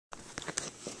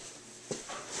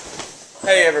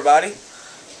Hey everybody,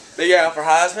 Big Al for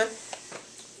Heisman,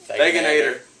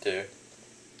 Vegator 2.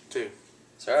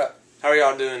 That's right. How are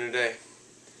y'all doing today?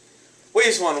 We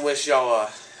just want to wish y'all a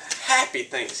happy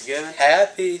Thanksgiving.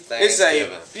 Happy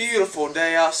Thanksgiving. It's a beautiful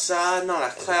day outside, not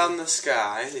a cloud in the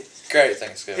sky. Great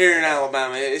Thanksgiving. Here in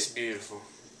Alabama, it's beautiful.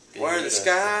 Where the Beautiful.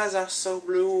 skies are so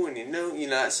blue, and you know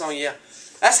that song. Yeah,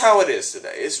 that's how it is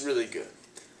today. It's really good.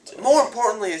 More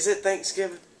importantly, is it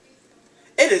Thanksgiving?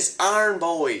 It is Iron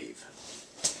Bowl Eve.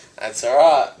 That's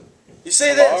alright. You see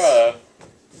Tomorrow.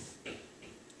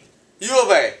 this? U of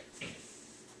A. Roll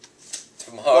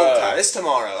Tomorrow. Tide. It's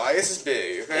tomorrow. Like, this is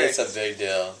big. Okay. It's a big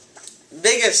deal.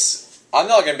 Biggest. I'm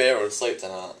not going to be able to sleep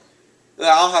tonight.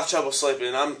 I'll have trouble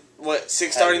sleeping. I'm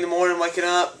 6:30 in the morning, waking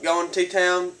up, going to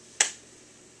T-Town.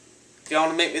 If y'all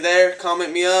want to meet me there,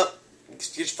 comment me up.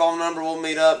 Get your phone number. We'll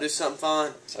meet up. Do something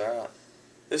fun. It's alright.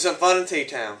 Do something fun in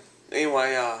T-Town.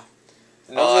 Anyway,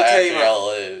 Not after y'all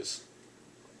lose.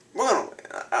 we're gonna win.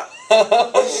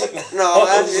 No,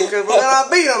 because we're gonna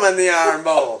beat them in the Iron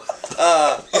Bowl.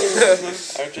 I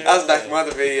was back from my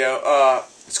other video.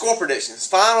 Score predictions.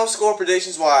 Final score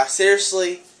predictions. What I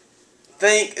seriously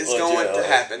think is going to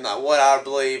happen. Like what I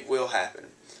believe will happen.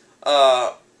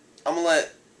 I'm gonna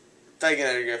let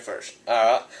Vegator go first.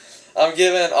 Alright. I'm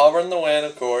giving Auburn the win,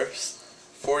 of course.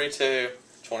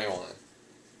 42-21.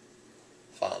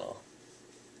 Final.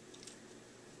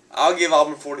 I'll give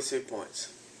Auburn 42 points.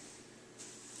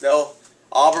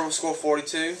 Auburn will score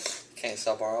 42. Can't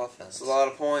stop our offense. That's a lot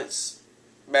of points.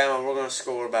 Bama, we're going to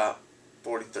score about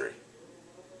 43.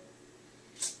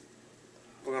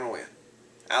 We're going to win.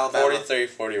 Alabama.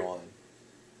 43-41.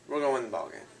 We're going to win the ball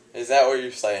game. Is that what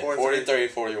you're saying? 43-41.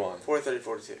 43-41.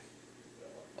 43-42.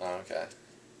 Oh, okay.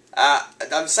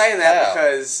 I'm saying that How?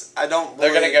 because I don't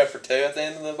believe... They're going to go for 2 at the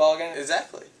end of the ball game?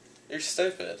 Exactly. You're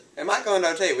stupid. It might go into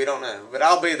OT. We don't know. But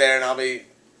I'll be there and I'll be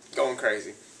going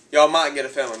crazy. Y'all might get a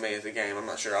film of me at the game. I'm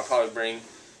not sure. I'll probably bring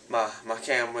my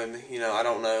cam with me. You know, I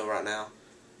don't know right now.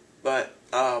 But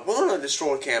we're going to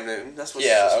destroy Cam Newton. That's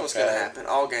what's going to happen.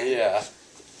 All game. Yeah.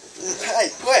 Hey,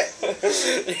 quit.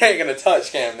 You ain't going to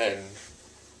touch Cam Newton.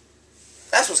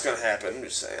 That's what's going to happen. I'm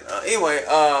just saying. Anyway,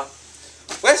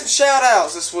 we had some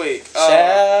shout-outs this week.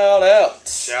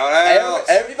 Shout-outs. Shout-outs.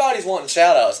 Everybody's wanting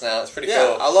shout-outs now. It's pretty Yeah,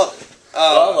 cool. I love it.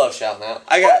 I love shouting out.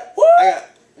 I got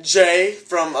Jay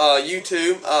from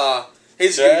YouTube.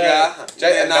 He's a good guy.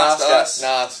 Jay, Nice to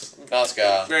us. Nice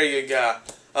guy. Very good guy.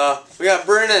 We got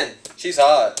Brennan. She's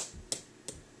hot.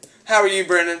 How are you,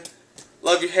 Brennan?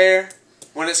 Love your hair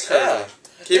when it's curly. Yeah.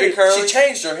 Keep Dude, it curly. She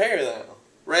changed her hair though.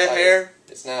 Red hair.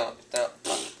 It's now.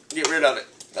 Get rid of it.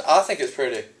 I think it's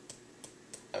pretty.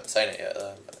 I haven't seen it yet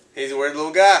though. He's a weird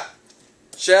little guy.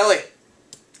 Shelly,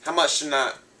 how much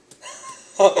tonight?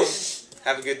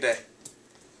 Have a good day.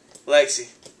 Lexi,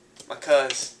 my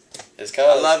cuz. His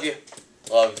I love you.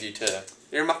 Love you too.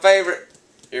 You're my favorite.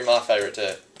 You're my favorite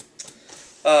too.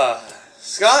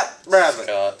 Scott Bradley.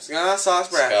 Scott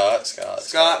Bradley.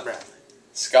 Scott Bradley.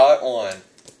 Scott won.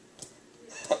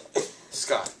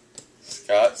 Scott.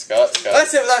 That's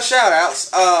it with our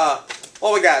shout-outs.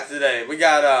 What we got today? We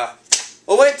got,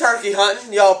 we went turkey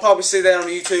hunting. Y'all probably see that on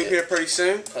YouTube here pretty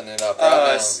soon. Putting it up right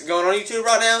now. It's going on YouTube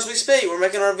right now as we speak. We're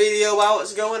making our video while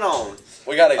it's going on.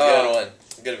 We got a good one.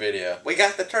 Good video. We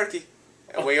got the turkey,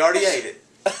 and we already ate it.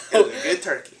 It was a good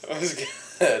turkey. It was good.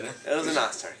 It was a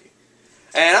nice turkey.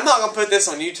 And I'm not going to put this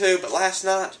on YouTube, but last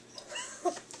night,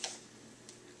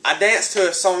 I danced to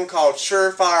a song called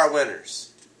Surefire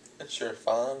Winners. It's sure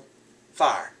fun.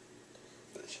 Fire.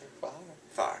 It's sure fire.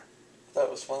 Fire. That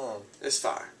was fun. It's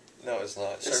fire. No, it's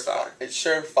not. It's fire. It's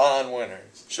sure fine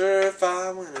winners.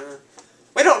 Surefire Winner.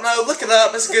 We don't know. Look it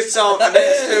up. It's a good song. I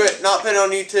danced to it. Not put it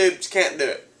on YouTube. Just can't do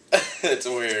it. It's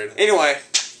weird. Anyway,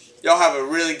 y'all have a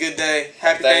really good day.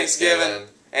 Happy Thanksgiving.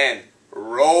 And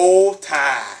roll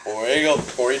tide. War Eagle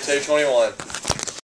 42-21.